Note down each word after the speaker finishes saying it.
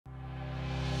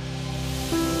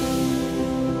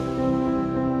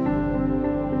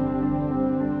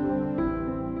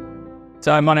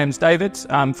So my name's David,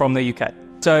 I'm from the UK.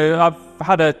 So I've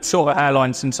had a shorter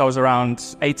hairline since I was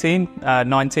around 18,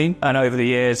 19, and over the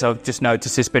years I've just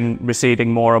noticed it's been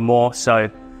receding more and more. So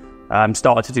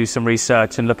started to do some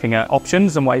research and looking at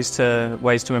options and ways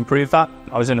to improve that.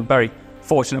 I was in a very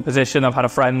fortunate position. I've had a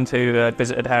friend who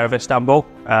visited Hair of Istanbul,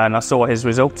 and I saw his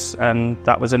results, and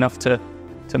that was enough to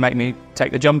make me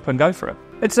take the jump and go for it.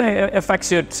 It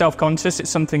affects your self-conscious. It's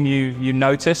something you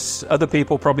notice. Other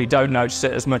people probably don't notice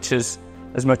it as much as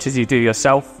you do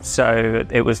yourself. So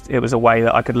it was a way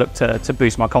that I could look to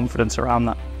boost my confidence around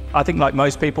that. I think like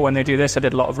most people when they do this, I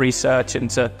did a lot of research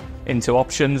into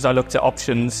options. I looked at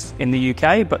options in the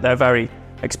UK, but they're very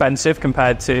expensive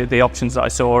compared to the options that I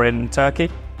saw in Turkey.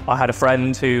 I had a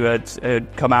friend who had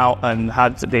come out and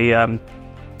had the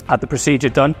procedure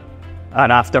done,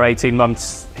 and after 18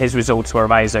 months, his results were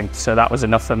amazing. So that was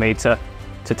enough for me to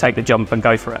take the jump and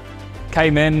go for it.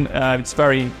 Came in, it's a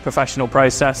very professional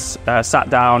process. Sat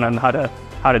down and had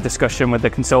a discussion with the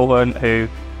consultant who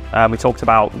we talked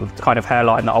about the kind of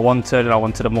hairline that I wanted, and I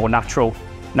wanted a more natural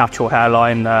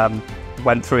hairline.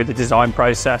 Went through the design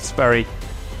process, very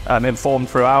informed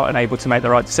throughout and able to make the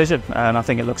right decision, and I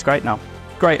think it looks great now.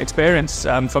 Great experience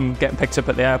from getting picked up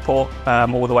at the airport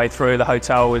all the way through. The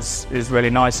hotel is really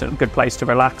nice and a good place to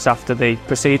relax after the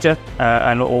procedure,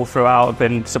 and all throughout I've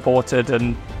been supported,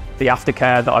 and the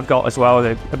aftercare that I've got as well,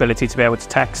 the ability to be able to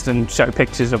text and show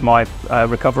pictures of my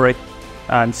recovery,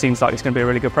 seems like it's going to be a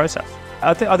really good process.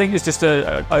 I think it's just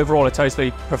overall a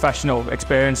totally professional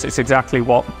experience. It's exactly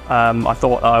what I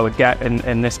thought I would get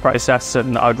in this process,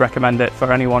 and I would recommend it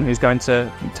for anyone who's going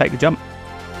to take the jump.